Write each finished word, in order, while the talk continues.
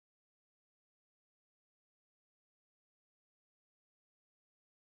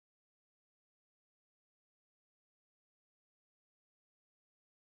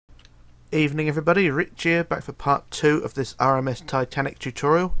Evening everybody, Rich here, back for part 2 of this RMS Titanic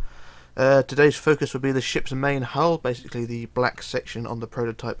tutorial. Today's focus will be the ship's main hull, basically the black section on the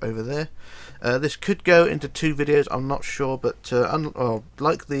prototype over there. This could go into 2 videos, I'm not sure, but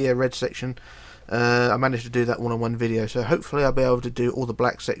like the red section, I managed to do that one-on-one video, so hopefully I'll be able to do all the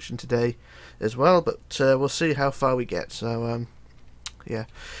black section today as well, but we'll see how far we get. So yeah,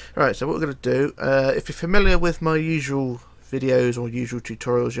 right, so what we're going to do, if you're familiar with my usual videos or usual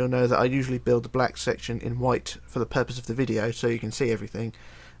tutorials, you'll know that I usually build the black section in white for the purpose of the video so you can see everything,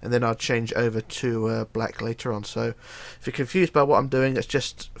 and then I'll change over to black later on. So if you're confused by what I'm doing, it's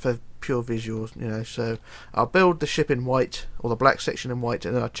just for pure visuals, you know. So I'll build the ship in white, or the black section in white,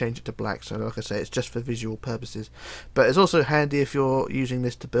 and then I'll change it to black. So like I say, it's just for visual purposes, but it's also handy if you're using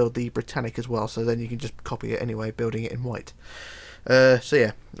this to build the Britannic as well, so then you can just copy it anyway, building it in white. So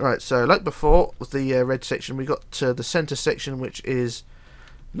yeah, right, so like before with the red section, we got the center section, which is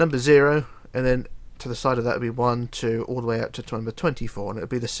number 0, and then to the side of that would be 1, 2, all the way up to number 24, and it'll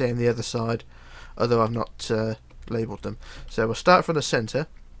be the same the other side, although I've not labelled them. So we'll start from the center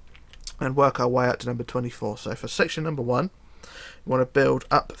and work our way out to number 24. So for section number 1, we want to build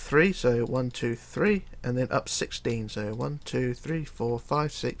up 3, so 1, 2, 3, and then up 16, so 1, 2, 3, 4,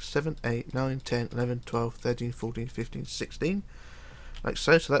 5, 6, 7, 8, 9, 10, 11, 12, 13, 14, 15, 16, like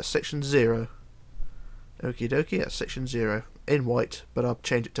so. So that's section 0. Okie dokie, that's section 0 in white, but I'll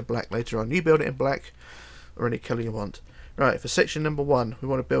change it to black later on. You build it in black or any colour you want. Right, for section number 1, we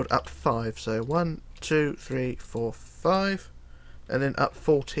want to build up 5, so 1, 2, 3, 4, 5, and then up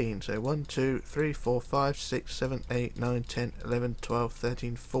 14, so 1, 2, 3, 4, 5, 6, 7, 8, 9, 10, 11, 12,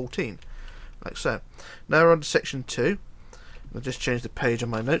 13, 14, like so. Now we're on to section 2. I'll just change the page on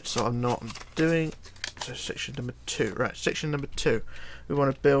my notes so I'm not doing. So section number 2, right, section number 2, we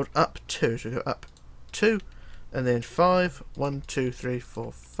want to build up 2, so we go up 2, and then 5, 1, 2, 3,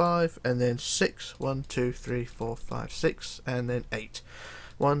 4, 5, and then 6, 1, 2, 3, 4, 5, 6, and then 8,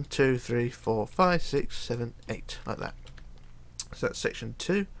 1, 2, 3, 4, 5, 6, 7, 8, like that. So that's section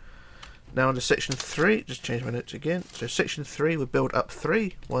 2. Now on to section 3, just change my notes again. So section 3, we build up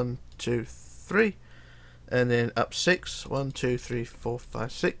 3, 1, 2, 3, and then up 6, 1, 2, 3, 4,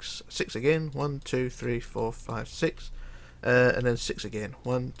 5, 6, 6 again, 1, 2, 3, 4, 5, 6, and then 6 again,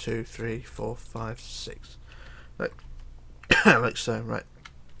 1, 2, 3, 4, 5, 6, like, like so. Right,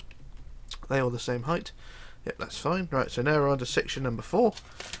 they all the same height. Yep, that's fine. Right, so now we're on to section number 4.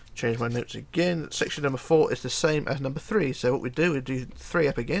 Change my notes again. Section number 4 is the same as number 3, so what we do 3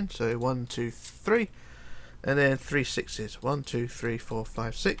 up again, so 1, 2, 3, and then 3 sixes, 1, 2, 3, 4,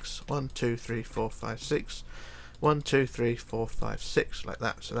 5, 6, 1, 2, 3, 4, 5, 6, 1, 2, 3, 4, 5, 6, like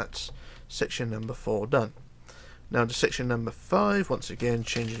that. So that's section number 4 done. Now to section number 5, once again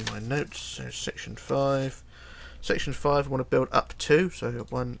changing my notes, so section 5. Section 5, I want to build up 2, so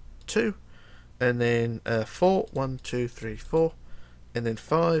 1, 2, and then 4, 1, 2, 3, 4, and then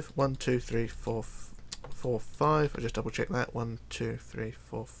 5, 1, 2, 3, 4, 4, 5, I'll just double check that, 1, 2, 3,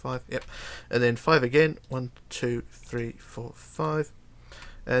 4, 5, yep, and then 5 again, 1, 2, 3, 4, 5,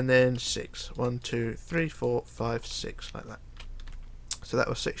 and then 6, 1, 2, 3, 4, 5, 6, like that. So that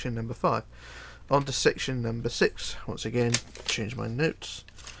was section number 5. On to section number 6, once again change my notes.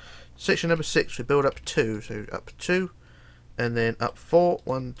 Section number 6, we build up 2, so up 2, and then up 4,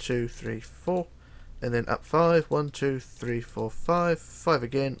 1, 2, 3, 4, and then up 5, 1, 2, 3, 4, 5, 5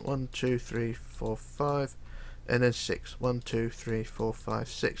 again, 1, 2, 3, 4, 5, and then 6, 1, 2, 3, 4, 5,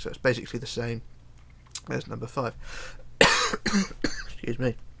 6. So it's basically the same as number 5. Excuse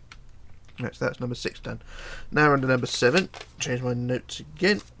me. Right, so that's number 6 done. Now we're on to number 7. Change my notes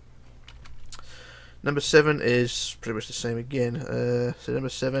again. Number 7 is pretty much the same again. So number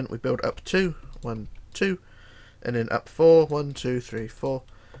 7, we build up 2, 1, 2, and then up 4, 1, 2, 3, 4.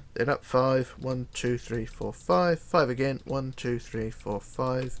 Then up 5, 1, 2, 3, 4, 5, 5 again, 1, 2, 3, 4,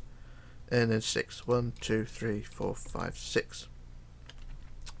 5, and then 6, 1, 2, 3, 4, 5, 6,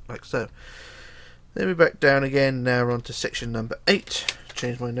 like so. Then we're back down again. Now we're on to section number 8.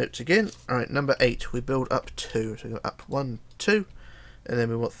 Change my notes again. Alright, number 8, we build up 2, so we go up 1, 2, and then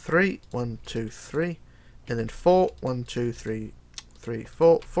we want 3, 1, 2, 3, and then 4, 1, 2, 3, 3,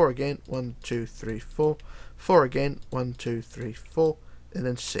 4, 4 again, 1, 2, 3, 4, 4 again, 1, 2, 3, 4, and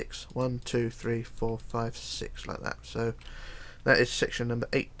then 6, 1, 2, 3, 4, 5, 6, like that. So that is section number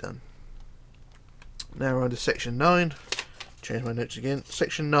 8 done. Now we're on to section 9. Change my notes again.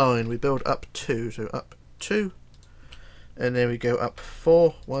 Section 9, we build up 2, so up 2, and then we go up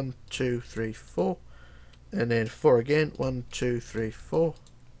 4, 1, 2, 3, 4, and then 4 again, 1, 2, 3, 4,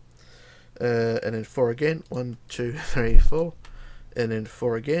 and then 4 again, 1, 2, 3, 4, and then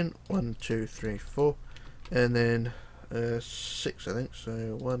 4 again, 1, 2, 3, 4, and then 6, I think. So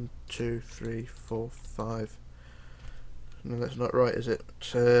 1, 2, 3, 4, 5. No, that's not right, is it?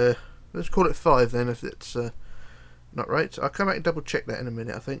 Let's call it 5 then, if it's not right. I'll come back and double check that in a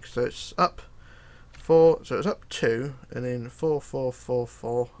minute, I think. So it's up 4, so it's up 2, and then 4, 4, 4,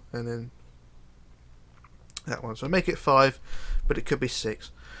 4, and then that one. So make it 5, but it could be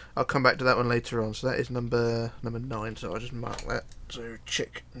 6. I'll come back to that one later on. So that is number 9. So I'll just mark that. So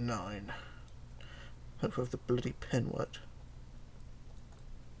check 9. Hopefully the bloody pen worked.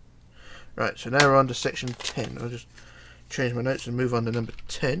 Right. So now we're on to section 10. I'll just change my notes and move on to number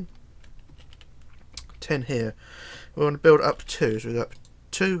 10. 10 here. We want to build up 2. So we go up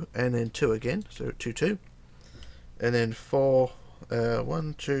 2 and then 2 again. So 2, 2, and then 4.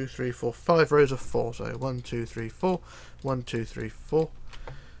 1, 2, 3, 4, 5 rows of 4. So 1, 2, 3, 4, 1, 2, 3, 4,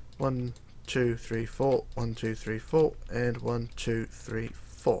 1, 2, 3, 4, 1, 2, 3, 4, and 1, 2, 3,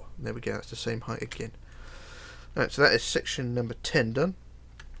 4. There we go. That's the same height again. Right, so that is section number 10 done.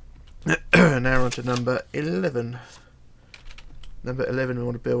 Now on to number 11. Number 11, we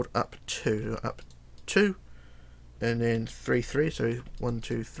want to build up 2. So up 2, and then 3, 3. So 1,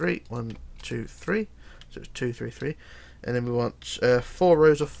 2, 3, 1, 2, 3. So it's 2, 3, 3. And then we want 4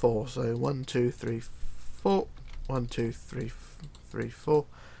 rows of 4. So 1, 2, 3, 4, 1, 2, 3, 3, 4,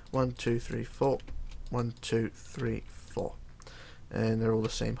 1, 2, 3, 4, 1, 2, 3, 4. And they're all the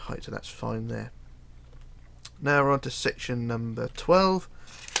same height, so that's fine there. Now we're on to section number 12.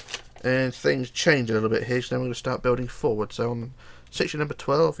 And things change a little bit here, so now we're going to start building forward. So on section number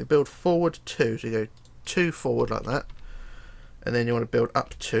 12, you build forward 2. So you go 2 forward like that. And then you want to build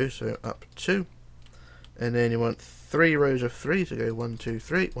up 2, so up 2. And then you want 3 rows of 3, so go 1, 2,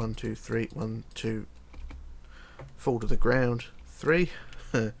 3, 1, 2, 3, 1, 2, fall to the ground, 3,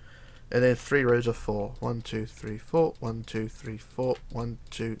 and then 3 rows of 4, 1, 2, 3, 4, 1, 2, 3, 4, 1,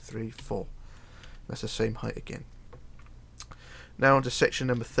 2, 3, 4. That's the same height again. Now on to section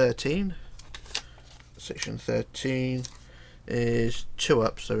number 13. Section 13 is 2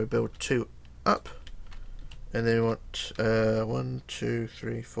 up, so we build 2 up. And then we want 1, 2,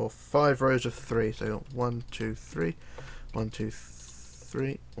 3, 4, 5 rows of 3. So 1, 2, 3, 1, 2,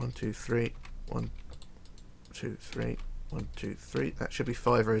 3, 1, 2, 3, 1, 2, 3, 1, 2, 3. That should be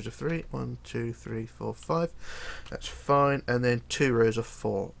 5 rows of 3. 1, 2, 3, 4, 5. That's fine. And then 2 rows of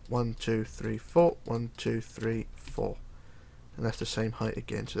 4. 1, 2, 3, 4. 1, 2, 3, 4. And that's the same height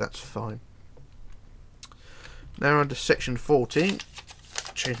again, so that's fine. Now on to section 14.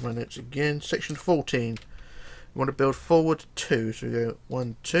 Change my notes again. Section 14. We want to build forward 2, so we go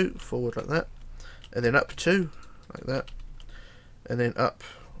 1, 2, forward like that, and then up 2, like that, and then up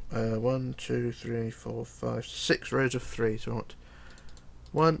 1, 2, 3, 4, 5, 6 rows of 3. So I want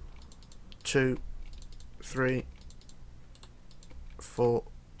 1, 2, 3, 4,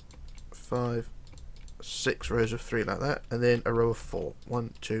 5, 6 rows of 3 like that, and then a row of 4.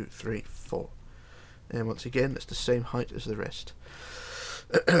 1, 2, 3, 4. And once again, that's the same height as the rest.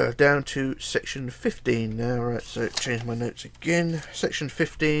 Down to section 15 now. Right, so change my notes again. Section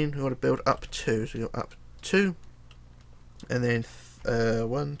 15, we want to build up 2. So you go up 2, and then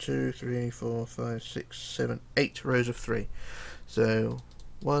 1, 2, 3, 4, 5, 6, 7, 8 rows of 3. So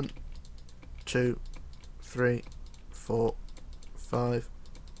 1, 2, 3, 4, 5,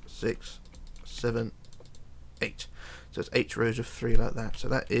 6, 7, 8. So it's 8 rows of 3 like that. So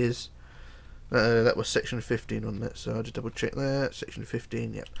that is that was section 15 on that, so I'll just double check that. Section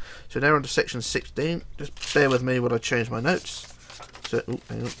 15, yep. So now we're on to section 16. Just bear with me while I change my notes. So,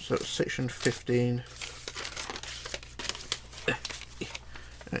 hang on. So it's section 15.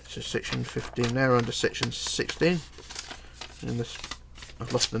 Right, so section 15. Now we're on to section 16. And this,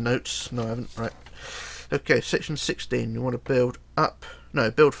 I've lost the notes. No, I haven't. Right. Okay, section 16. You want to build up.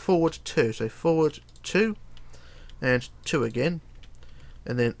 No, build forward 2. So forward 2, and 2 again,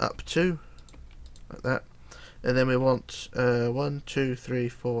 and then up 2. Like that, and then we want 1, 2, 3,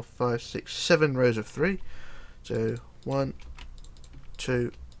 4, 5, 6, 7 rows of 3. So 1,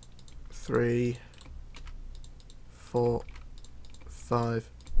 2, 3, 4, 5,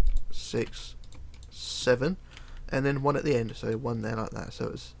 6, 7, and then 1 at the end. So 1 there like that.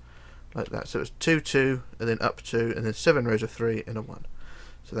 So it's like that. So it's 2, 2, and then up 2, and then 7 rows of 3 and a 1.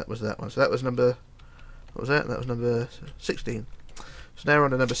 So that was that one. So that was number. What was that? That was number 16. So now we're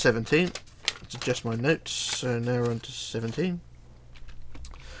on to number 17. Let's adjust my notes. So now we're on to 17.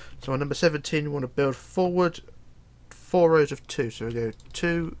 So on number 17, we want to build forward 4 rows of 2. So we go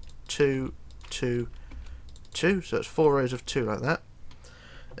 2, 2, 2, 2. So it's 4 rows of 2 like that.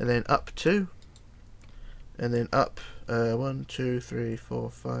 And then up 2. And then up 1, 2, 3, 4,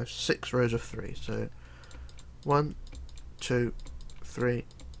 5, 6 rows of 3. So 1, 2, 3,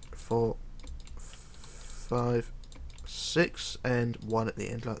 4, 5, 6, and 1 at the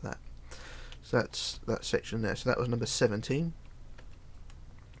end like that. So that's that section there. So that was number 17.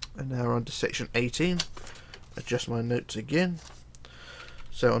 And now we're on to section 18. Adjust my notes again.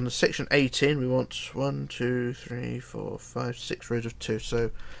 So on the section 18 we want 1, 2, 3, 4, 5, 6 rows of 2.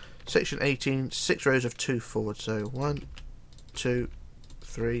 So section 18, 6 rows of 2 forward. So 1, 2,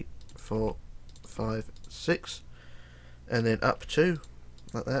 3, 4, 5, 6, and then up 2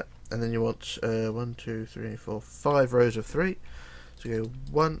 like that. And then you want 1, 2, 3, 4, 5 rows of 3. So you go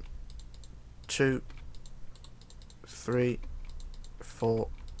 1, 2, 3, 4,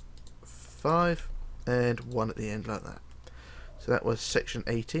 5, and 1 at the end like that. So that was section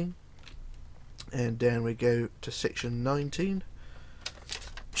 18. And down we go to section 19.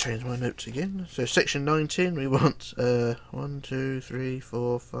 Change my notes again. So section 19 we want 1, 2, 3,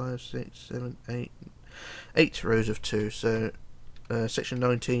 4, 5, 6, 7, 8 rows of 2. So section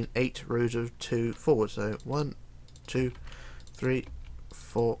 19, 8 rows of 2 forward. So 1, 2, 3,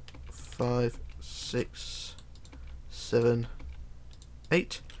 4, 5, 6, 7,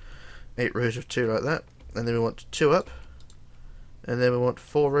 8. 8 rows of 2 like that. And then we want 2 up. And then we want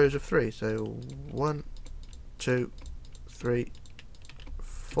 4 rows of 3. So 1, 2, 3,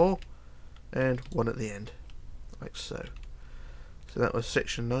 4, and 1 at the end, like so. So that was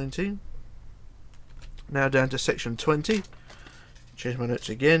section 19. Now down to section 20. Change my notes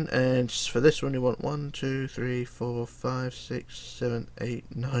again, and for this one you want 1, 2, 3, 4, 5, 6, 7,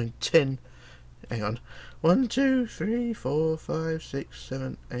 8, 9, 10. Hang on. 1, 2, 3, 4, 5, 6,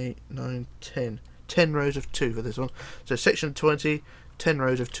 7, 8, 9, 10. 10 rows of 2 for this one. So section 20, 10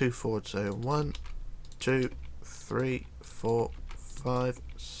 rows of 2 forward. So 1, 2, 3, 4, 5,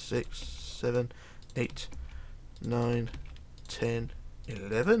 6, 7, 8, 9, 10,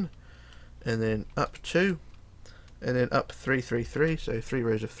 11. And then up 2. And then up 3, 3, 3. So 3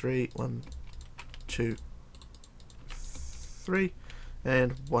 rows of 3. 1, 2, 3.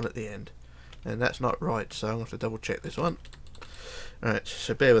 And 1 at the end. And that's not right, so I'm going to have to double check this one. Alright,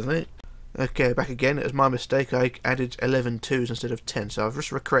 so bear with me. Okay, back again. It was my mistake. I added 11 2s instead of 10, so I've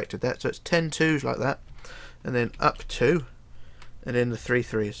just corrected that. So it's 10 2s like that, and then up 2, and then the 3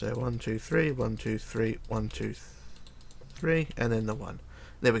 3s. So 1, 2, 3, 1, 2, 3, 1, 2, 3, and then the 1.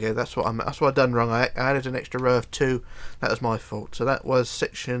 There we go. That's what I done wrong. I added an extra row of 2. That was my fault. So that was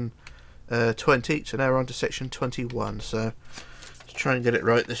section 20. So now we're on to section 21. So let's try and get it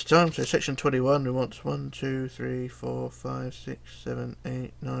right this time. So section 21, we want 1, 2, 3, 4, 5, 6, 7,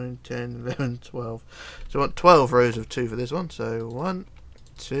 8, 9, 10, 11, 12. So we want 12 rows of 2 for this one. So 1,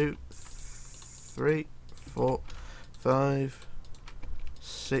 2, 3, 4, 5,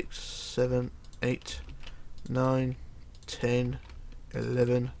 6, 7, 8, 9, 10,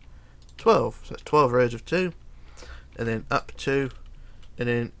 11, 12. So that's 12 rows of 2, and then up 2, and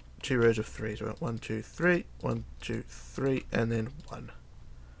then 2 rows of 3. So 1, 2, 3, 1, 2, 3, and then 1,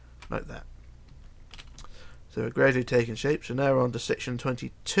 like that. So we're gradually taking shape. So now we're on to section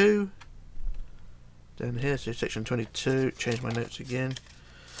 22 down here. So section 22, change my notes again.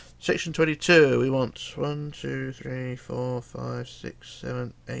 Section 22, we want 1, 2, 3, 4, 5, 6,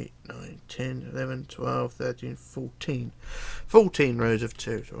 7, 8, 9, 10, 11, 12, 13, 14. 14 rows of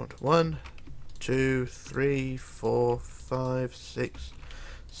 2. So we want 1, 2, 3, 4, 5, 6,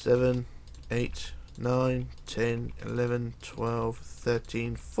 7, 8, 9, 10, 11, 12,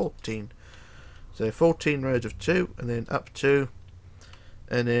 13, 14. So 14 rows of 2, and then up 2,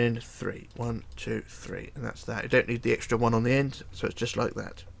 and then 3. 1, 2, 3, and that's that. You don't need the extra 1 on the end, so it's just like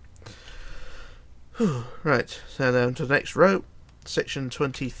that. Right, so down to the next row, section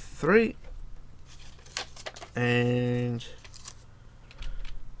 23, and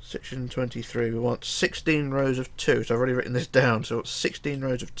section 23, we want 16 rows of 2, so I've already written this down, so it's 16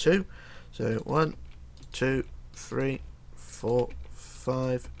 rows of 2, so 1, 2, 3, 4,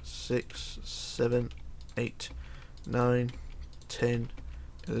 5, 6, 7, 8, 9, 10,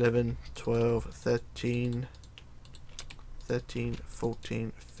 11, 12, 13,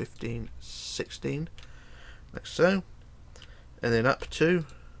 14, 15, 16, like so, and then up 2,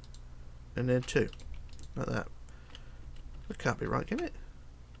 and then 2, like that. That can't be right, can it?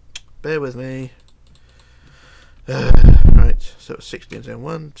 Bear with me. Right, so it's 16, so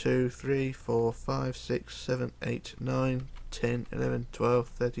 1, 2, 3, 4, 5, 6, 7, 8, 9, 10, 11, 12,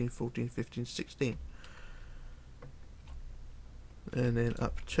 13, 14, 15, 16, and then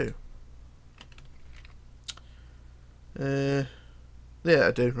up 2. Yeah,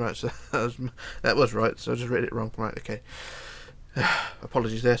 I do. Right, so that was right. So I just read it wrong. Right, okay.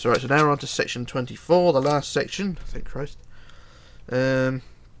 Apologies there. So right, so now we're on to section 24, the last section. Thank Christ. And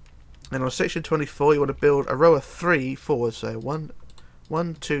on section 24, you want to build a row of 3 forward. So 1,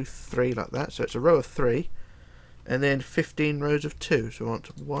 2, 3, like that. So it's a row of 3, and then 15 rows of 2. So we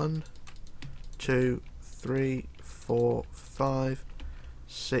want 1, 2, 3, 4, 5,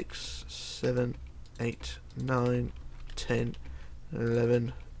 6, 7, 8, 9, 10,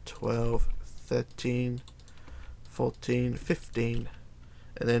 11, 12, 13, 14, 15,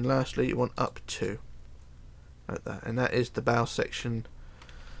 and then lastly you want up 2, like that, and that is the bow section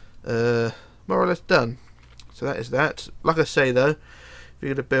more or less done. So that is that. Like I say though, if you're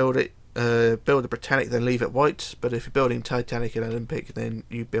going to build it, build the Britannic, then leave it white, but if you're building Titanic and Olympic, then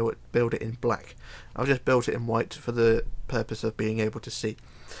you build it in black. I've just built it in white for the purpose of being able to see.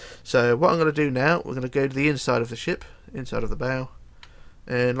 So what I'm going to do now, we're going to go to the inside of the ship, inside of the bow,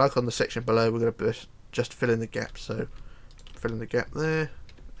 and like on the section below, we're going to just fill in the gaps. So fill in the gap there,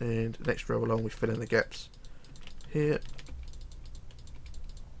 and next row along we fill in the gaps here.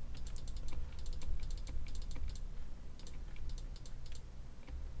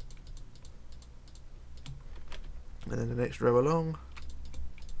 And then the next row along.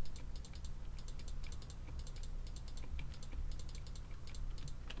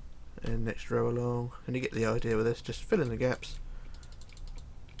 And next row along. And you get the idea with this, just fill in the gaps.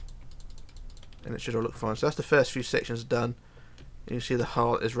 And it should all look fine. So that's the first few sections done. You can see the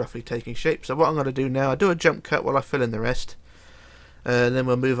hull is roughly taking shape. So what I'm going to do now, I do a jump cut while I fill in the rest. And then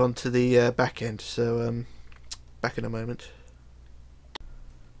we'll move on to the back end. So back in a moment.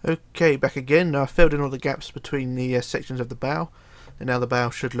 Okay, back again. Now I've filled in all the gaps between the sections of the bow, and now the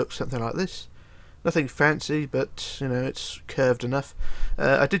bow should look something like this. Nothing fancy, but you know, it's curved enough.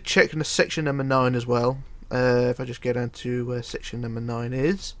 I did check in the section number 9 as well. If I just go down to where section number 9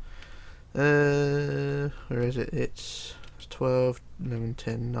 is, where is it? It's 12, 11,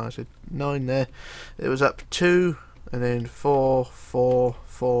 10, 9. So 9 there. It was up 2, and then 4, 4,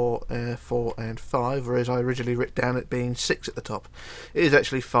 4, 4 and 5, whereas I originally wrote down it being 6 at the top. It is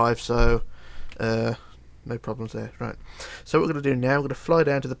actually 5, so no problems there. Right, so what we're going to do now, we're going to fly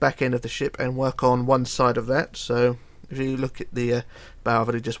down to the back end of the ship and work on one side of that. So if you look at the bow, I've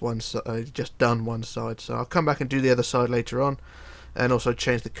only just done one side, so I'll come back and do the other side later on, and also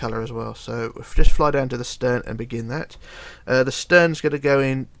change the colour as well. So if we just fly down to the stern and begin that. The stern's going to go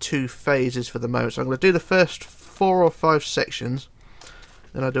in 2 phases for the moment, so I'm going to do the first 4 or 5 sections,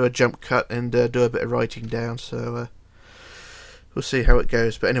 then I'll do a jump cut and do a bit of writing down, so we'll see how it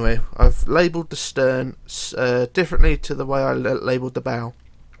goes. But anyway, I've labelled the stern differently to the way I labelled the bow,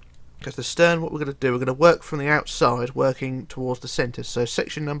 because the stern, what we're going to do, we're going to work from the outside, working towards the centre. So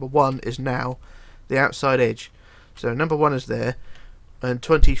section number 1 is now the outside edge, so number 1 is there, and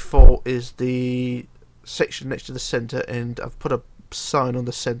 24 is the section next to the centre, and I've put a sign on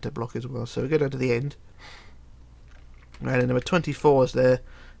the centre block as well. So we go down to the end, and then number 24 is there,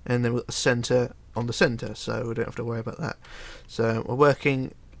 and then we've got the centre on the centre, so we don't have to worry about that. So we're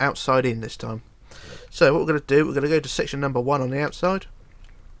working outside in this time. So what we're going to do, we're going to go to section number 1 on the outside,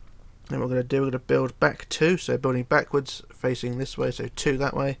 and what we're going to do, we're going to build back 2, so building backwards facing this way, so 2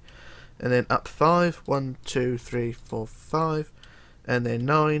 that way, and then up 5, 1, 2, 3, 4, 5, and then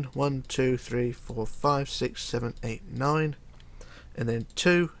 9, 1, 2, 3, 4, 5, 6, 7, 8, 9, and then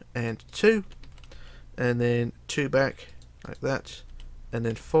 2 and 2, and then 2 back like that, and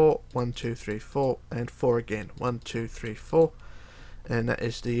then 4, 1, 2, 3, 4, and 4 again, 1, 2, 3, 4, and that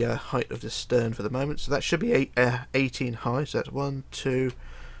is the height of the stern for the moment. So that should be 18 high, so that's 1, 2,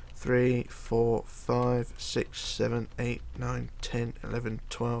 3, 4, 5, 6, 7, 8, 9, 10, 11,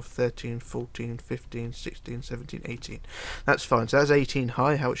 12, 13, 14, 15, 16, 17, 18. That's fine, so that's 18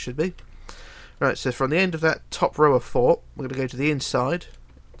 high, how it should be. Right, so from the end of that top row of 4, we're going to go to the inside,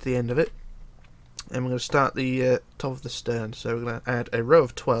 to the end of it, and we're going to start the top of the stern. So we're going to add a row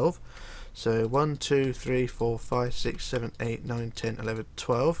of 12. So 1, 2, 3, 4, 5, 6, 7, 8, 9, 10, 11,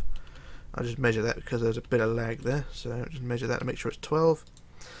 12. I'll just measure that because there's a bit of lag there. So I'll just measure that to make sure it's 12.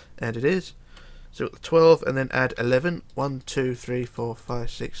 And it is. So we've got 12 and then add 11. 1, 2, 3, 4, 5,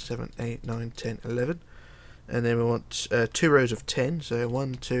 6, 7, 8, 9, 10, 11. And then we want 2 rows of 10. So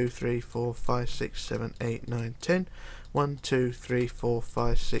 1, 2, 3, 4, 5, 6, 7, 8, 9, 10. 1, 2, 3, 4,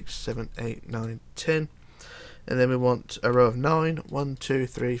 5, 6, 7, 8, 9, 10. And then we want a row of 9. 1, 2,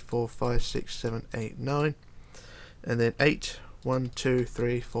 3, 4, 5, 6, 7, 8, 9. And then 8. 1, 2,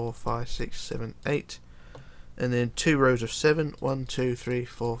 3, 4, 5, 6, 7, 8. And then 2 rows of 7. 1, 2, 3,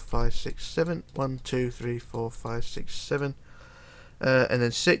 4, 5, 6, 7. 1, 2, 3, 4, 5, 6, 7. And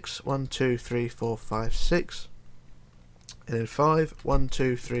then 6. 1, 2, 3, 4, 5, 6. And then 5. 1,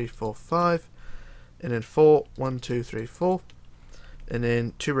 2, 3, 4, 5. And then 4, 1, 2, 3, 4, and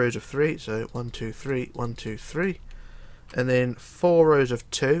then 2 rows of 3, so 1, 2, 3, 1, 2, 3, and then 4 rows of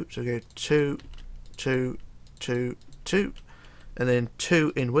 2, so we go 2, 2, 2, 2, and then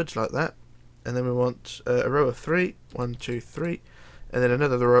 2 inwards like that, and then we want a row of 3, 1, 2, 3, and then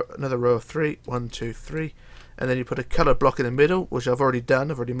another row of 3, 1, 2, 3, and then you put a coloured block in the middle, which I've already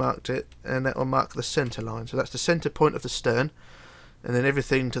done, I've already marked it, and that will mark the centre line. So that's the centre point of the stern, and then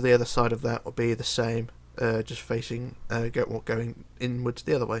everything to the other side of that will be the same, just facing, going inwards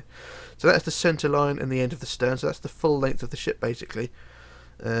the other way. So that's the centre line and the end of the stern, so that's the full length of the ship basically.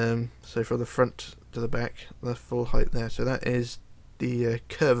 So from the front to the back, the full height there. So that is the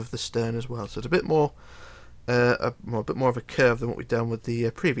curve of the stern as well. So it's a bit more, a bit more of a curve than what we've done with the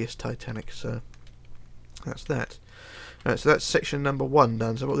previous Titanic. So that's that. Right, so that's section number 1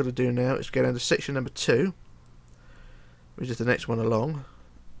 done. So what we're going to do now is go down to section number 2, which is the next one along.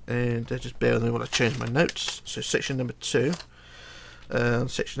 And just bear with me while I change my notes. So section number 2.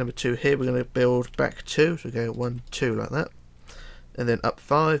 Section number 2 here, we're going to build back 2. So we go 1, 2 like that. And then up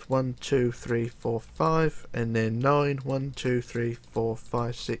 5, 1, 2, 3, 4, 5, and then 9, 1, 2, 3, 4,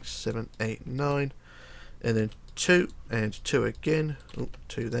 5, 6, 7, 8, 9, and then 2, and 2 again,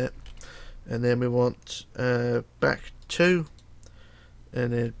 2 there, and then we want back 2,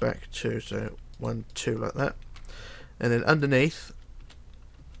 and then back 2, so 1, 2 like that, and then underneath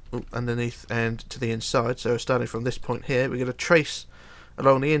and to the inside, so starting from this point here, we're going to trace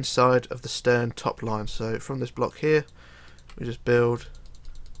along the inside of the stern top line. So from this block here, we just build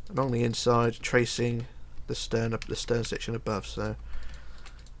along the inside, tracing the stern section above. So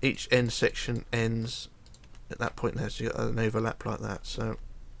each end section ends at that point there, so you got an overlap like that. So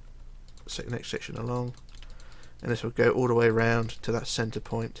next section along, and this will go all the way around to that centre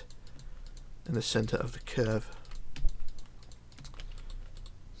point in the centre of the curve.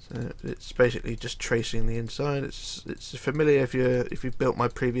 So it's basically just tracing the inside. It's familiar if you've built my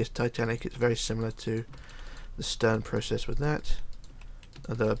previous Titanic. It's very similar to the stern process with that,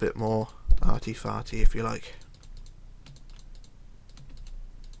 although a bit more arty-farty if you like.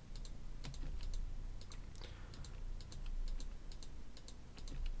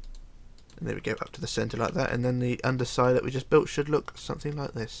 And there we go, up to the centre like that, and then the underside that we just built should look something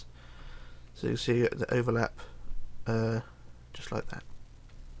like this. So you see the overlap just like that.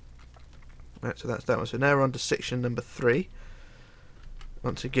 Right, so that's that one. So now we're on to section number 3.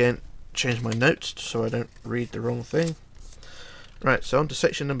 Once again, change my notes so I don't read the wrong thing. Right, so on to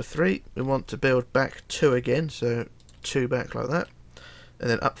section number 3. We want to build back 2 again, so 2 back like that, and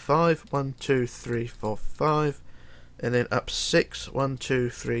then up 5, 1, 2, 3, 4, 5, and then up 6, 1, 2,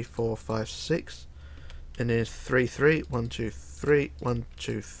 3, 4, 5, 6, and then 3, 3, 1, 2, 3, 1,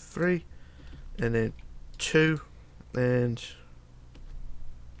 2, 3, and then 2, and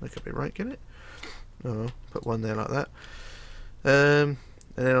I could be right, can it? Oh, put 1 there like that. And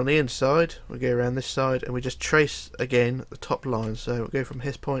then on the inside, we go around this side and we just trace again the top line. So we'll go from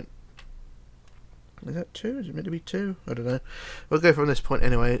his point. Is that 2? Is it meant to be 2? I don't know. We'll go from this point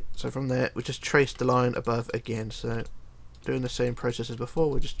anyway. So from there, we just trace the line above again. So doing the same process as before,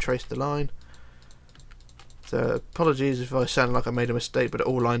 we just trace the line. So apologies if I sound like I made a mistake, but it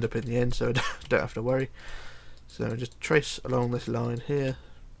all lined up in the end, so I don't have to worry. So just trace along this line here.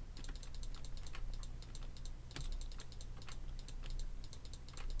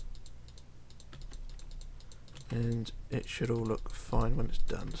 And it should all look fine when it's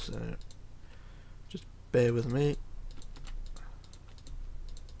done, so just bear with me.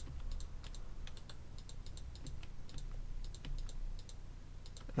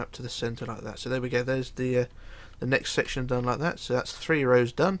 Up to the centre like that. So there we go, there's the next section done like that. So that's 3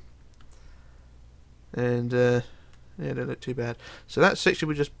 rows done. And yeah, they don't look too bad. So that section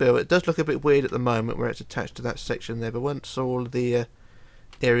we just built, it does look a bit weird at the moment where it's attached to that section there, but once all the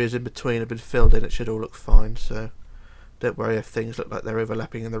areas in between have been filled in, it should all look fine. So don't worry if things look like they're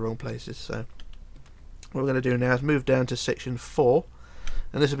overlapping in the wrong places. So what we're going to do now is move down to section 4,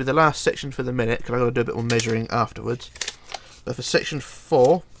 and this will be the last section for the minute because I've got to do a bit more measuring afterwards. But for section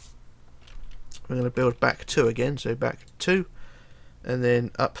 4, we're going to build back 2 again, so back 2, and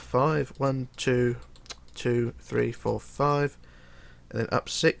then up 5, 1, 2, 2, 3, 4, 5, and then up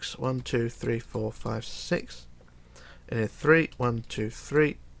 6, 1, 2, 3, 4, 5, 6, and then 3, 1, 2,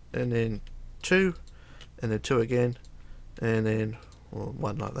 3, and then 2, and then 2 again, and then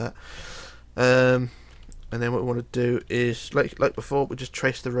 1 like that. And then what we want to do is, like before, we just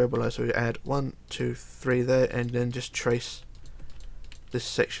trace the row below. So we add 1, 2, 3 there, and then just trace this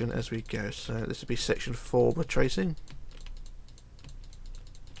section as we go. So this would be section 4 we're tracing.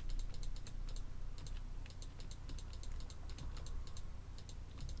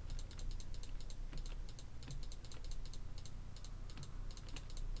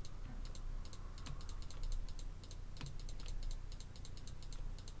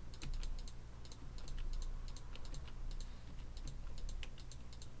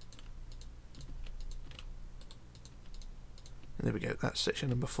 And there we go, that's section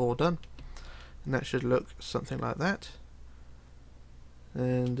number 4 done. And that should look something like that.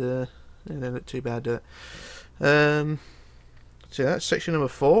 And they don't look too bad, do it? So that's section number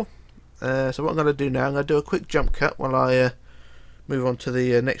 4. So what I'm going to do now, I'm going to do a quick jump cut while I move on to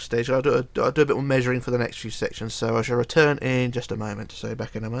the next stage. I'll do a bit more measuring for the next few sections, so I shall return in just a moment. So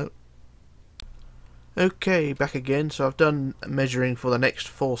back in a moment. Okay, back again. So I've done measuring for the next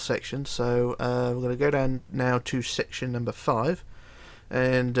 4 sections, so we're going to go down now to section number 5.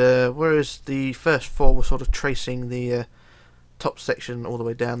 And whereas the first 4 were sort of tracing the top section all the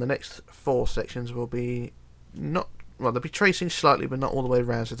way down, the next 4 sections will be not, well, they'll be tracing slightly but not all the way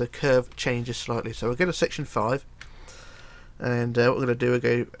around, so the curve changes slightly. So we'll go to section 5, and what we're going to do, we'll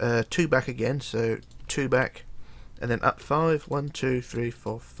go 2 back again, so 2 back, and then up 5, 1, 2, 3,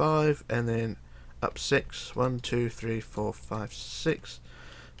 4, 5, and then up 6, 1, 2, 3, 4, 5, 6,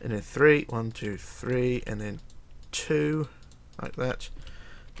 and then 3, 1, 2, 3, and then 2, like that,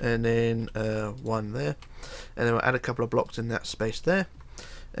 and then 1 there, and then we'll add a couple of blocks in that space there,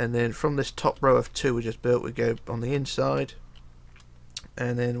 and then from this top row of 2 we just built, we go on the inside,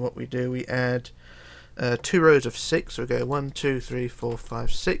 and then what we do, we add 2 rows of 6, so we go 1, 2, 3, 4,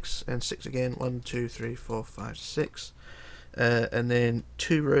 5, 6, and 6 again, 1, 2, 3, 4, 5, 6, and then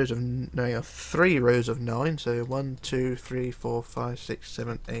 2 rows of 3 rows of 9, so 1, 2, 3, 4, 5, 6,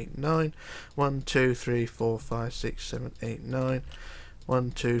 7, 8, 9, 1, 2, 3, 4, 5, 6, 7, 8, 9,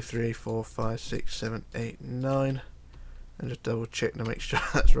 1, 2, 3, 4, 5, 6, 7, 8, 9, and just double check to make sure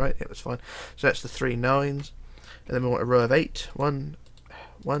that's right. It was fine. So that's the 3 9s, and then we want a row of 8, 1,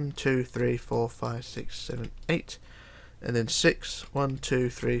 2, 3, 4, 5, 6, 7, 8, and then 6, 1, 2,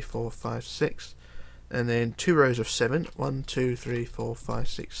 3, 4, 5, 6, and then 2 rows of 7, 1, 2, 3, 4, 5,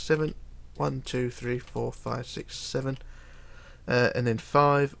 6, 7, 1, 2, 3, 4, 5, 6, 7, and then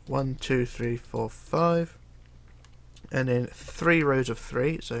 5, 1, 2, 3, 4, 5, and then 3 rows of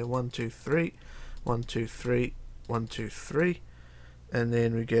 3, so 1, 2, 3, 1, 2, 3, 1, 2, 3, and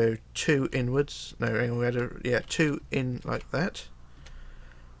then we go 2 inwards, no, hang on, we had 2 in like that,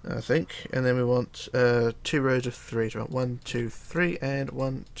 I think, and then we want 2 rows of 3, so 1, 2, 3, and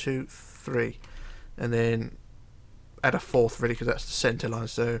 1, 2, 3, and then add a 4th really, because that's the centre line,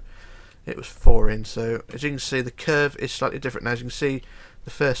 so it was 4 in. So as you can see, the curve is slightly different now. As you can see, the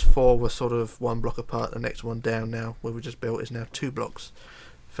first 4 were sort of 1 block apart, the next one down now, where we just built, is now 2 blocks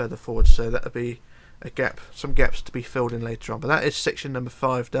further forward, so that would be a gap, some gaps to be filled in later on. But that is section number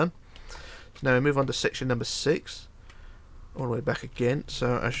 5 done. So now we move on to section number 6, all the way back again,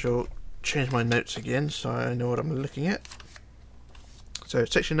 so I shall change my notes again so I know what I'm looking at. So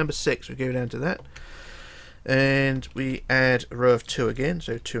section number 6, we go down to that, and we add a row of 2 again,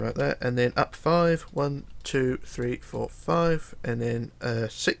 so 2 like that, and then up 5, 1, 2, 3, 4, 5, and then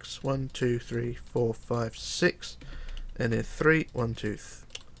 6, 1, 2, 3, 4, 5, 6, and then 3, 1, 2,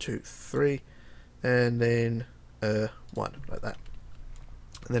 2, 3, and then 1, like that.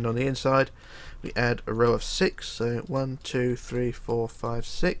 And then on the inside we add a row of 6, so 1, 2, 3, 4, 5,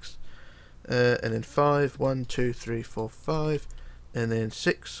 6, and then 5, 1, 2, 3, 4, 5, and then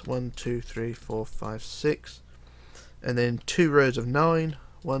 6, 1, 2, 3, 4, 5, 6, and then 2 rows of 9,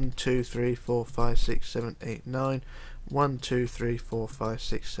 1, 2, 3, 4, 5, 6, 7, 8, 9, 1, 2, 3, 4, 5,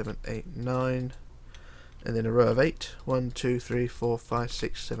 6, 7, 8, 9, and then a row of 8, 1, 2, 3, 4, 5,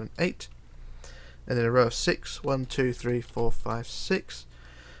 6, 7, 8, and then a row of 6, 1, 2, 3, 4, 5, 6,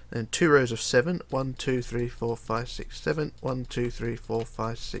 and 2 rows of 7, 1, 2, 3, 4, 5, 6, 7, 1, 2, 3, 4,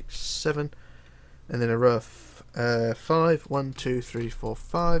 5, 6, 7, and then a row of 5, 1, 2, 3, 4,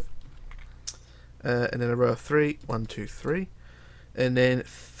 5, and then a row of 3, 1, 2, 3, and then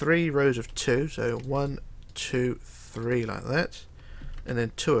 3 rows of 2, so 1, 2, 3 like that, and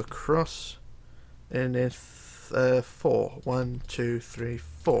then 2 across, and then 4, 1, 2, 3,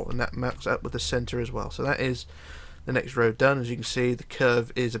 4, and that marks up with the centre as well. So that is the next row done. As you can see, the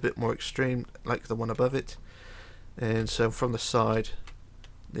curve is a bit more extreme like the one above it, and so from the side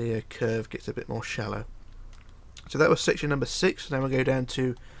the curve gets a bit more shallow. So that was section number 6. Now we'll go down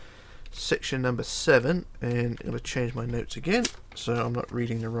to section number 7, and I'm going to change my notes again so I'm not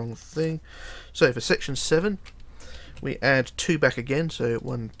reading the wrong thing. So for section 7 we add 2 back again, so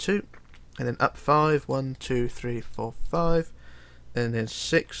 1, 2, and then up 5, 1, 2, 3, 4, 5, and then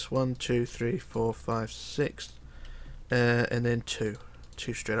 6, 1, 2, 3, 4, 5, 6, and then 2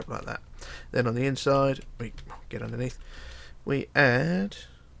 straight up like that. Then on the inside, we get underneath, we add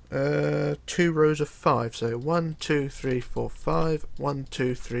 2 rows of 5, so 1, 2, 3, 4, 5, 1,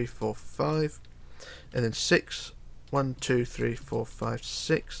 2, 3, 4, 5, and then 6, 1, 2, 3, 4, 5,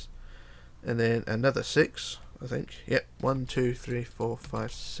 6, and then another 6, I think, yep, 1, 2, 3, 4,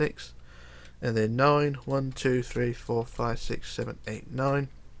 5, 6, and then 9, 1, 2, 3, 4, 5, 6, 7, 8, 9,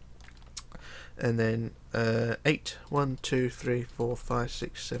 and then 8, 1, 2, 3, 4, 5,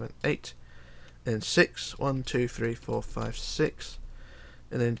 6, 7, 8, and 6, 1, 2, 3, 4, 5, 6,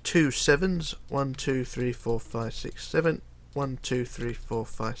 and then 2 7s, 1, 2, 3, 4, 5, 6, 7, 1, 2, 3, 4,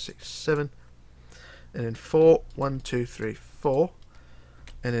 5, 6, 7, and then 4, 1, 2, 3, 4,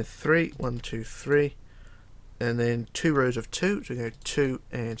 and then 3, 1, 2, 3, and then 2 rows of 2, so we go 2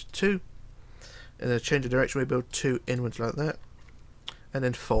 and 2, and then change of direction, we build 2 inwards like that, and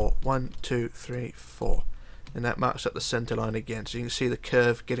then 4, 1, 2, 3, 4, and that marks up the centre line again, so you can see the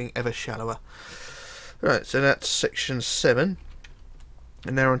curve getting ever shallower. Right, so that's section 7,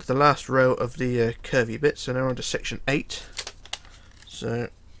 and now onto the last row of the curvy bit, so now onto section 8, so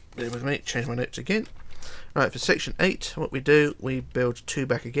bear with me, change my notes again. Right, for section 8, what we do, we build 2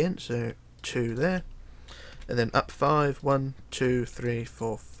 back again, so 2 there, and then up 5, 1, 2, 3,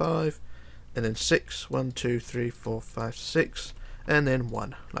 4, 5, and then 6, 1, 2, 3, 4, 5, 6, and then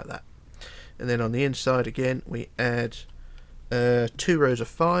 1, like that. And then on the inside again, we add 2 rows of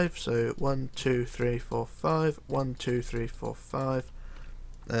 5, so 1, 2, 3, 4, 5, 1, 2, 3, 4, 5,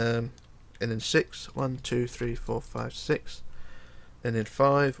 and then 6, 1, 2, 3, 4, 5, 6, and then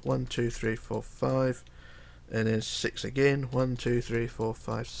 5, 1, 2, 3, 4, 5, and then 6 again, 1, 2, 3, 4,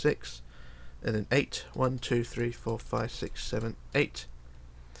 5, 6, and then 8, 1, 2, 3, 4, 5, 6, 7, 8,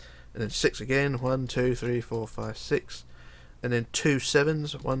 and then 6 again, 1, 2, 3, 4, 5, 6, and then 2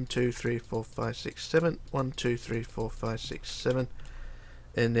 7s, 1, 2, 3, 4, 5, 6, 7, 1, 2, 3, 4, 5, 6, 7,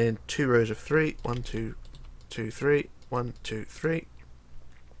 and then 2 rows of 3, 1, 2, 2, 3, 1, 2, 3,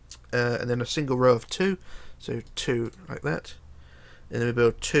 and then a single row of 2, so 2 like that, and then we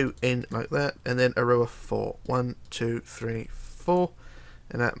build 2 in like that, and then a row of 4, 1, 2, 3, 4,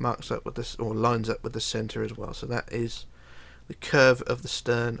 and that marks up with this, or lines up with the centre as well. So that is the curve of the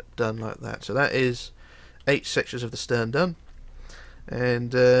stern done like that. So that is 8 sections of the stern done,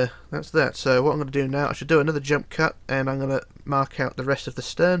 and that's that. So what I'm going to do now, I should do another jump cut, and I'm going to mark out the rest of the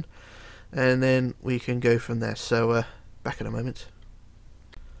stern, and then we can go from there. So back in a moment.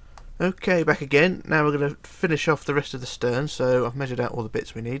 Okay, back again. Now we're going to finish off the rest of the stern, so I've measured out all the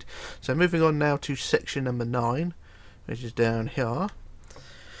bits we need. So moving on now to section number 9, which is down here.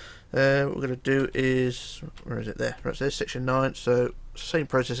 What we're going to do is, where is it there? Right, so there's section 9, so same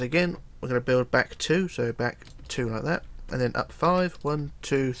process again. We're going to build back 2, so back 2 like that, and then up 5, 1,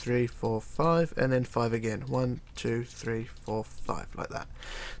 2, 3, 4, 5, and then 5 again, 1, 2, 3, 4, 5, like that.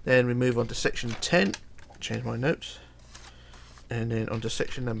 Then we move on to section 10, change my notes. And then onto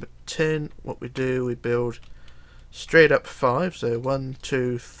section number 10, what we do, we build straight up 5, so 1,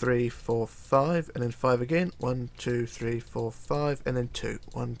 2, 3, 4, 5, and then 5 again, 1, 2, 3, 4, 5, and then 2,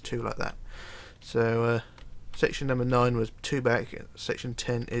 1, 2, like that. So section number 9 was 2 back, section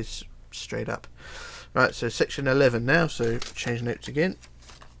 10 is straight up. Right, so section 11 now, so change notes again.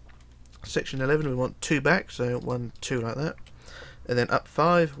 Section 11, we want 2 back, so 1, 2, like that. And then up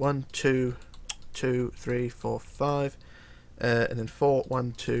 5, 1, 2, 2, 3, 4, 5. And then 4,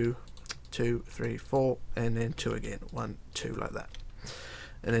 1, 2, 2, 3, 4, and then 2 again, 1, 2, like that.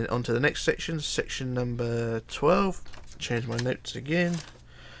 And then on to the next section, section number 12, change my notes again,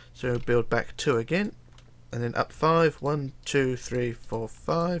 so build back 2 again, and then up 5, 1, 2, 3, 4,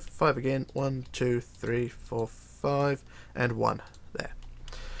 5, 5 again, 1, 2, 3, 4, 5, and 1, there.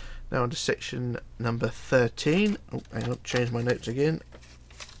 Now on to section number 13, oh, hang on, change my notes again,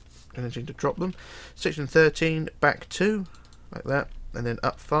 I need to drop them. Section 13, back 2, like that, and then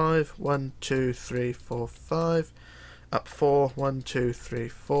up 5, 1, 2, 3, 4, 5, up 4, 1, 2, 3,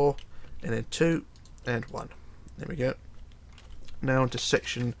 4, and then 2 and 1. There we go. Now onto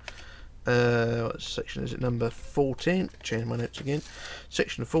section, what section is it? Number 14. Change my notes again.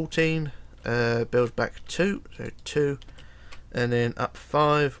 Section 14, build back 2, so 2, and then up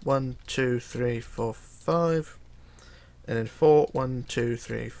 5, 1, 2, 3, 4, 5, and then 4, 1, 2,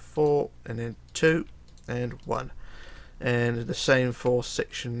 3, 4, and then 2 and 1. And the same for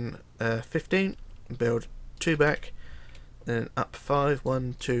section 15, build 2 back, and then up 5,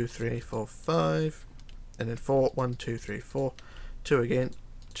 1, 2, 3, 4, 5, and then 4, 1, 2, 3, 4, 2 again,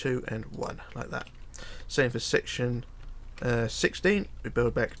 2 and 1, like that. Same for section 16, we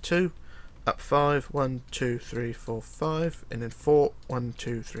build back 2, up 5, 1, 2, 3, 4, 5, and then 4, 1,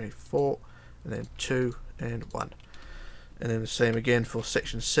 2, 3, 4, and then 2 and 1. And then the same again for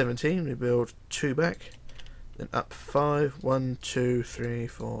section 17, we build 2 back, then up 5, 1, 2, 3,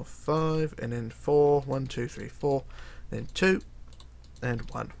 4, 5, and then 4, 1, 2, 3, 4, then 2 and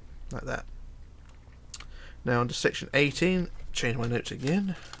 1, like that. Now on to section 18, change my notes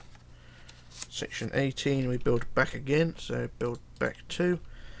again. Section 18, we build back again, so build back 2,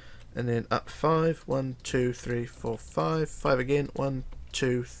 and then up 5, 1, 2, 3, 4, 5, 5 again, 1,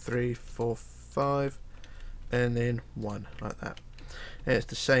 2, 3, 4, 5, and then 1, like that. And it's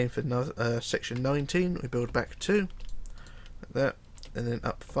the same for section 19. We build back 2, like that, and then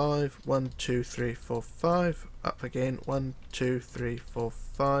up 5, 1, 2, 3, 4, 5, up again, 1, 2, 3, 4,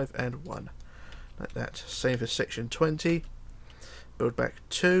 5, and 1, like that. Same for section 20. Build back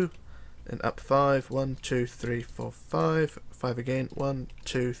 2, and up 5, 1, 2, 3, 4, 5, 5 again, 1,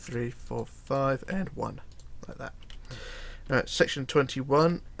 2, 3, 4, 5, and 1, like that. Alright, section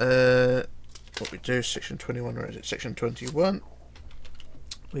 21, what we do, section 21, where is it? Section 21,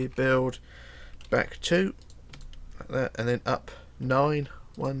 we build back 2, like that, and then up 9,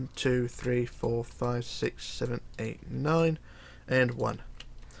 1, 2, 3, 4, 5, 6, 7, 8, 9, and 1.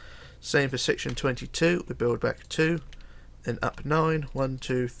 Same for section 22, we build back 2, and up 9, 1,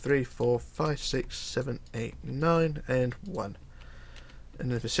 2, 3, 4, 5, 6, 7, 8, 9, and 1.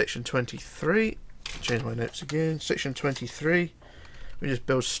 And then for section 23, change my notes again, section 23, we just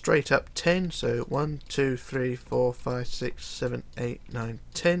build straight up 10, so 1, 2, 3, 4, 5, 6, 7, 8, 9,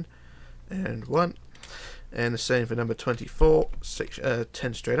 10, and 1. And the same for number 24,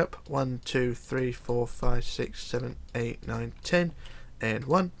 10 straight up, 1, 2, 3, 4, 5, 6, 7, 8, 9, 10, and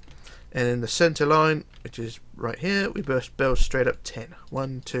 1. And in the centre line, which is right here, we build straight up 10.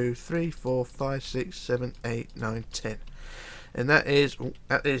 1, 2, 3, 4, 5, 6, 7, 8, 9, 10. And that is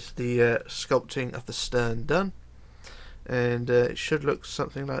the sculpting of the stern done. And it should look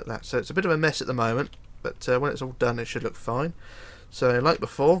something like that. So it's a bit of a mess at the moment, but when it's all done, it should look fine. So like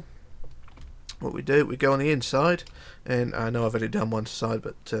before, what we do, we go on the inside, and I know I've already done one side,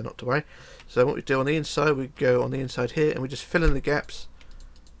 but not to worry. So what we do on the inside, we go on the inside here, and we just fill in the gaps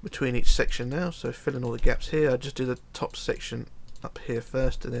between each section now. So fill in all the gaps here. I just do the top section up here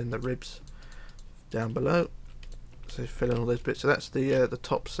first, and then the ribs down below. So fill in all those bits. So that's the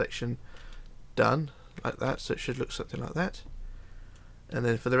top section done, like that. So it should look something like that. And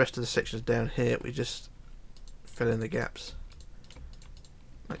then for the rest of the sections down here, we just fill in the gaps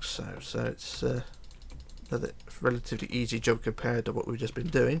like so. So it's a relatively easy job compared to what we've just been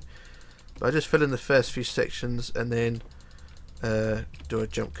doing. But I just fill in the first few sections and then do a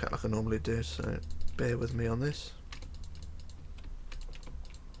jump cut like I normally do, so bear with me on this.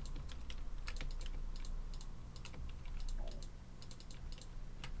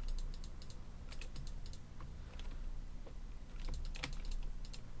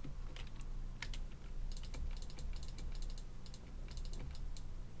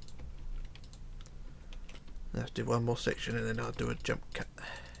 Let's do one more section and then I'll do a jump cut.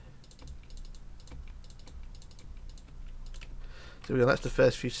 So that's the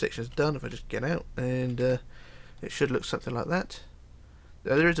first few sections done. If I just get out, and it should look something like that.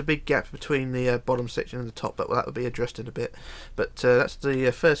 There is a big gap between the bottom section and the top, but that will be addressed in a bit. But that's the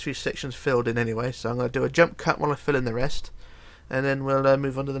first few sections filled in anyway, so I'm going to do a jump cut while I fill in the rest, and then we'll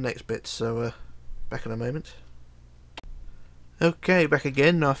move on to the next bit. So back in a moment. Okay, back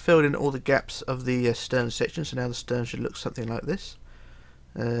again. Now I've filled in all the gaps of the stern section, so now the stern should look something like this.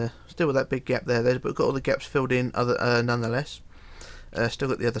 Still with that big gap there, but we've got all the gaps filled in nonetheless. Still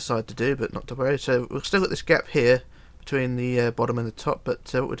got the other side to do, but not to worry. So we've still got this gap here between the bottom and the top, but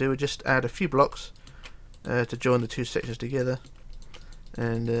what we'll do, we just add a few blocks to join the two sections together,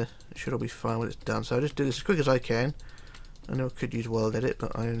 and it should all be fine when it's done. So I'll just do this as quick as I can. I know I could use world edit,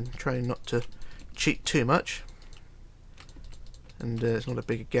 but I'm trying not to cheat too much. And it's not a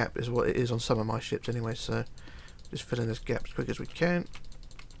big gap as what it is on some of my ships anyway, so just fill in this gap as quick as we can.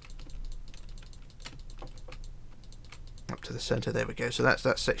 Up to the centre, there we go. So that's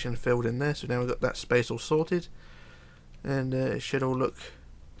that section filled in there, so now we've got that space all sorted, and it should all look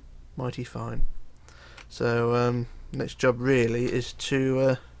mighty fine. So next job really is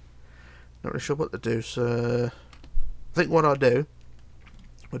to not really sure what to do, so I think what I'll do,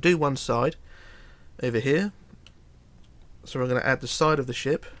 we'll do one side over here. So we're going to add the side of the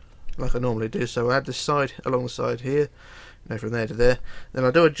ship like I normally do, so I'll add the side along the side here, from there to there. Then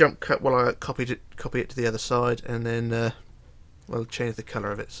I'll do a jump cut while I copy it to the other side, and then we'll change the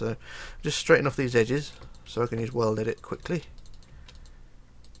colour of it. So just straighten off these edges so I can use world edit quickly.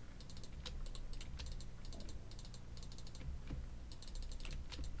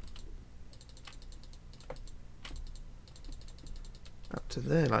 Up to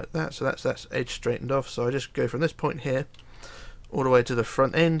there like that. So that's edge straightened off. So I just go from this point here all the way to the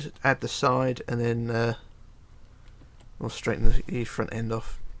front end, add the side, and then we'll straighten the front end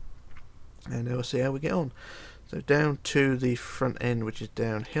off, and we'll see how we get on. So down to the front end, which is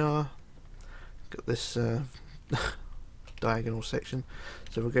down here, got this diagonal section.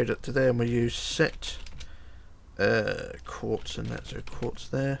 So we'll go up to there and we'll use set quartz, and that's a quartz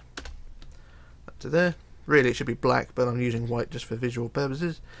there. up to there. Really it should be black, but I'm using white just for visual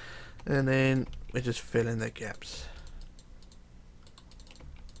purposes. And then we just fill in the gaps.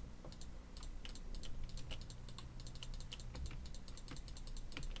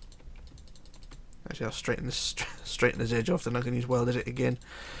 Actually, I'll straighten this edge off, then I can use weld edit again.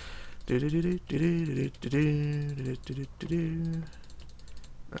 Right,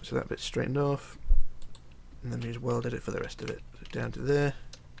 so that bit's straightened off, and then use weld edit for the rest of it. So down to there,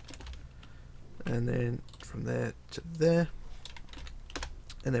 and then from there to there,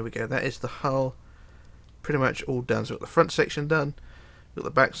 and there we go. That is the hull pretty much all done. So we've got the front section done, we've got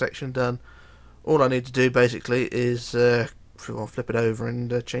the back section done. All I need to do basically is flip it over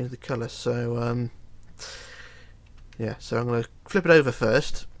and change the colour. So yeah, so I'm going to flip it over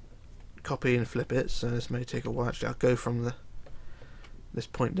first, copy and flip it. So this may take a while. Actually, I'll go from this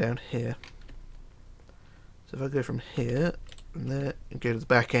point down here. So if I go from here, from there, and go to the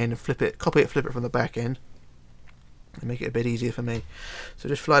back end and flip it, copy it, flip it from the back end, and make it a bit easier for me. So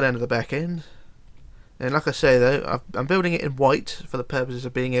just fly down to the back end. And like I say though, I'm building it in white for the purposes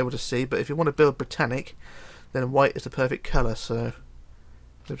of being able to see, but if you want to build Britannic, then white is the perfect colour, so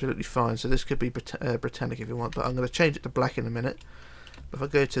it's absolutely fine. So this could be Britannic if you want, but I'm going to change it to black in a minute. If I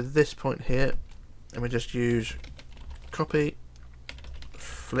go to this point here, and we just use copy,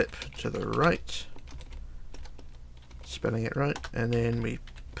 flip to the right, spelling it right, and then we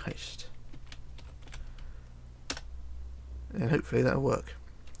paste. And hopefully that'll work.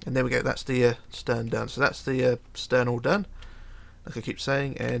 And there we go, that's the stern done. So that's the stern all done, like I keep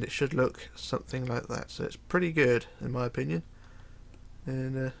saying, and it should look something like that. So it's pretty good in my opinion.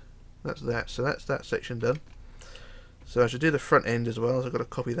 And that's that. So that's that section done. So I should do the front end as well, so I've got to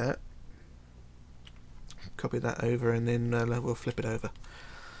copy that over, and then we'll flip it over.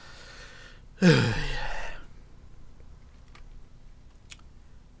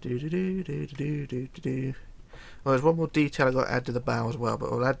 Well, there's one more detail I've got to add to the bow as well,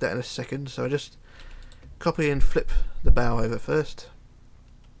 but I'll add that in a second. So I just copy and flip the bow over first,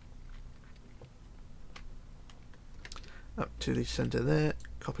 up to the centre there,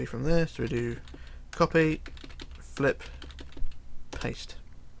 copy from there. So we do copy, flip, paste,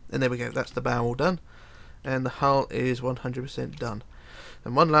 and there we go, that's the bow all done, and the hull is 100% done.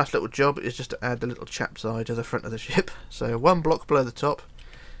 And one last little job is just to add the little chap's eye to the front of the ship. So one block below the top,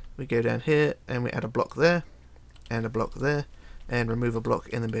 we go down here and we add a block there and a block there, and remove a block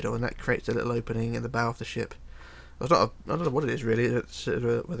in the middle, and that creates a little opening in the bow of the ship. I don't know what it is really,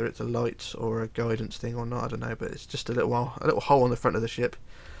 whether it's a light or a guidance thing or not, I don't know, but it's just a little hole on the front of the ship.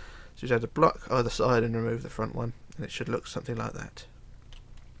 So you add a block either side and remove the front one, and it should look something like that.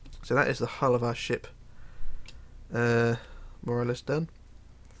 So that is the hull of our ship, more or less done.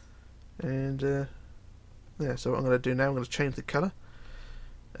 And yeah, so what I'm going to do now, I'm going to change the colour.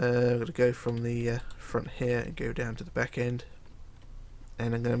 I'm going to go from the front here and go down to the back end,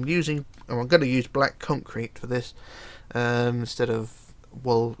 and I'm going to use black concrete for this instead of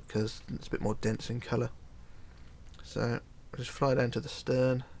wool, because it's a bit more dense in colour. So I'll just fly down to the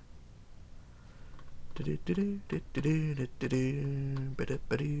stern. And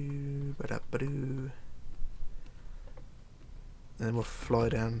then we'll fly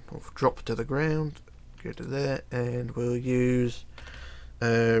down, we'll drop to the ground, go to there, and we'll use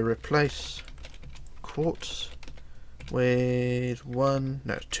replace quartz with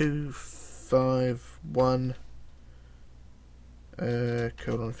 251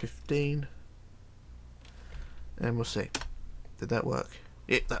 colon 15, and we'll see. Did that work?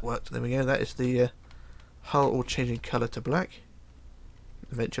 Yep, that worked. There we go. That is the hull all changing colour to black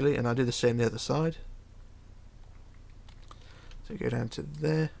eventually, and I'll do the same the other side. So go down to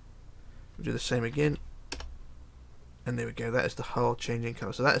there, we'll do the same again, and there we go, that is the hull changing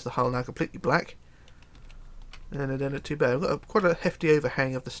colour. So that is the hull now completely black, and it don't look too bad. We've got quite a hefty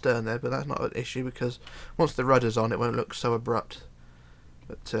overhang of the stern there, but that's not an issue because once the rudder's on it won't look so abrupt.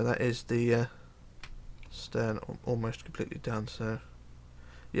 But that is the stern almost completely done, so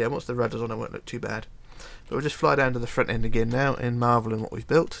yeah, once the rudder's on it won't look too bad. But we'll just fly down to the front end again now and marvel in what we've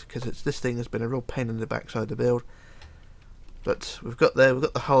built, because this thing has been a real pain in the backside to build. But we've got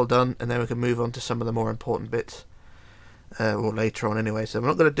the hull done, and then we can move on to some of the more important bits, or later on anyway. So we're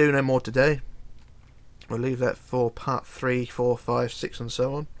not going to do no more today. We'll leave that for part 3, 4, 5, 6 and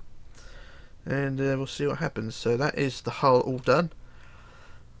so on, and we'll see what happens. So that is the hull all done.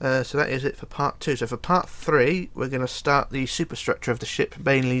 So that is it for part 2. So for part 3 we're going to start the superstructure of the ship,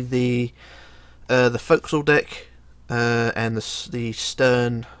 mainly the forecastle deck and the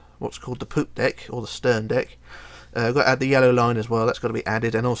stern, what's called the poop deck or the stern deck. I've got to add the yellow line as well, that's got to be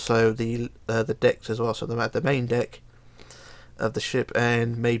added, and also the decks as well. So the main deck, of the ship,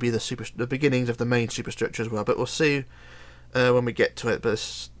 and maybe the beginnings of the main superstructure as well. But we'll see when we get to it.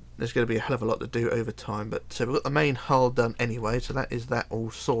 But there's going to be a hell of a lot to do over time. But so we've got the main hull done anyway, so that is that all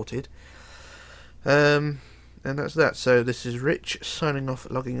sorted. And that's that. So this is Rich signing off,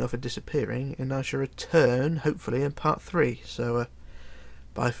 logging off and disappearing, and I shall return hopefully in part 3. So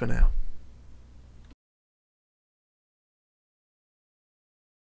bye for now.